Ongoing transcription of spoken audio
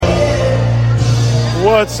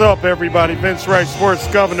What's up, everybody? Vince Wright, Sports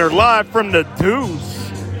Governor, live from the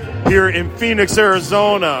Deuce here in Phoenix,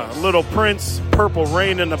 Arizona. Little Prince, Purple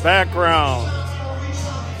Rain in the background.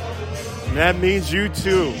 And that means you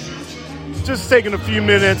too. Just taking a few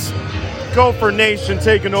minutes. Gopher Nation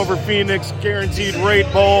taking over Phoenix, guaranteed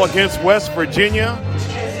rate bowl against West Virginia.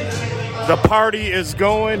 The party is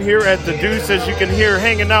going here at the Deuce, as you can hear,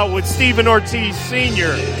 hanging out with Stephen Ortiz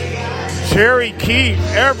Sr., Jerry Keefe,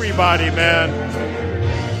 everybody, man.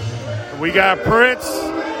 We got Prince.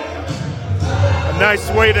 A nice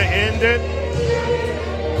way to end it.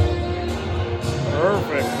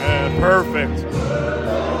 Perfect, man, perfect.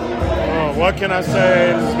 Oh, what can I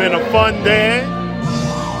say? It's been a fun day.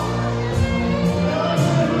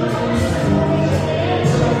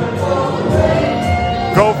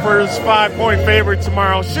 Gophers 5-point favorite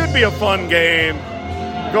tomorrow. Should be a fun game.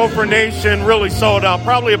 Gopher Nation really sold out.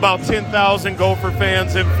 Probably about 10,000 Gopher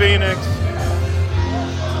fans in Phoenix.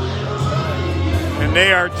 And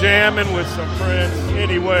they are jamming with some Prince.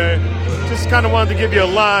 Anyway, just kind of wanted to give you a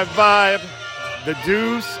live vibe. The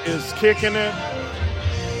Deuce is kicking it.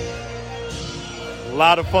 A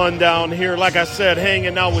lot of fun down here. Like I said,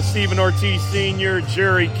 hanging out with Stephen Ortiz Sr.,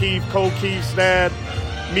 Jerry Keefe, Cole Keefe's dad.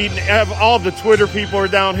 Meeting all the Twitter people are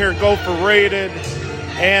down here. Gopher Rated,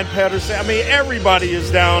 Ann Pedersen. I mean, everybody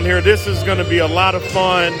is down here. This is going to be a lot of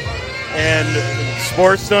fun. And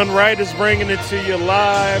Sports Done Right is bringing it to you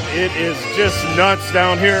live. It is just nuts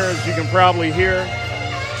down here, as you can probably hear.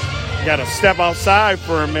 Got to step outside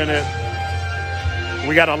for a minute.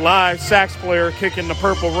 We got a live sax player kicking the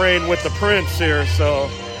Purple Rain with the Prince here. So,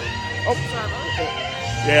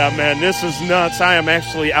 yeah, man, this is nuts. I am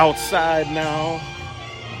actually outside now.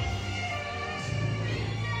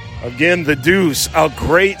 Again, the Deuce, a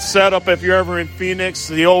great setup if you're ever in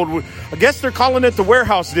Phoenix. I guess they're calling it the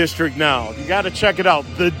Warehouse District now. You got to check it out.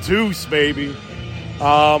 The Deuce, baby.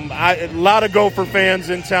 A lot of Gopher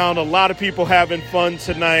fans in town. A lot of people having fun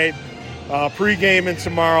tonight. Pre-gaming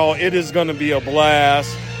tomorrow. It is going to be a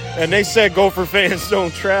blast. And they said Gopher fans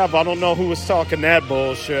don't travel. I don't know who was talking that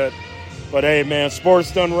bullshit. But, hey, man,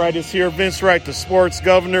 Sports Done Right is here. Vince Wright, the Sports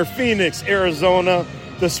Governor, Phoenix, Arizona.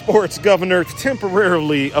 The Sports Governor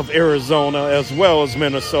temporarily of Arizona as well as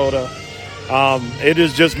Minnesota. It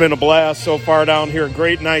has just been a blast so far down here.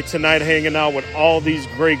 Great night tonight hanging out with all these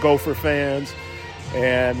great Gopher fans.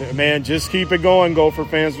 And, man, just keep it going, Gopher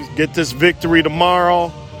fans. Get this victory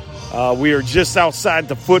tomorrow. We are just outside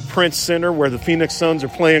the Footprint Center where the Phoenix Suns are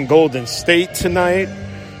playing Golden State tonight.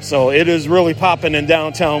 So it is really popping in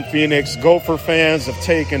downtown Phoenix. Gopher fans have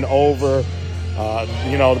taken over.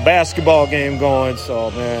 The basketball game going. So,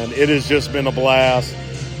 man, it has just been a blast.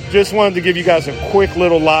 Just wanted to give you guys a quick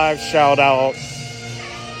little live shout out.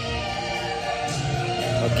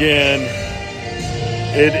 Again,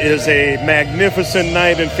 it is a magnificent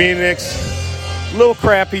night in Phoenix. A little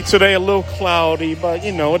crappy today, a little cloudy, but,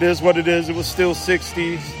 it is what it is. It was still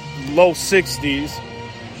 60s, low 60s,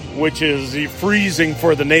 which is freezing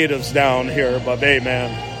for the natives down here. But, hey, man,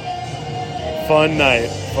 fun night.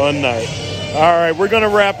 All right, we're going to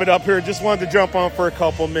wrap it up here. Just wanted to jump on for a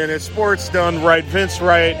couple minutes. Sports Done Right, Vince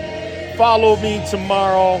Wright. Follow me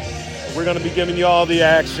tomorrow. We're going to be giving you all the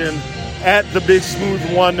action at the Big Smooth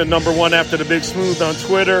 1, the number 1 after the Big Smooth on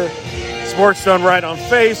Twitter. Sports Done Right on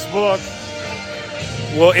Facebook.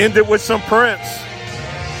 We'll end it with some Prince.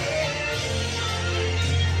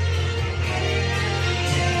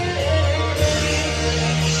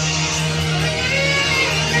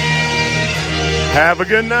 Have a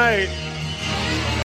good night.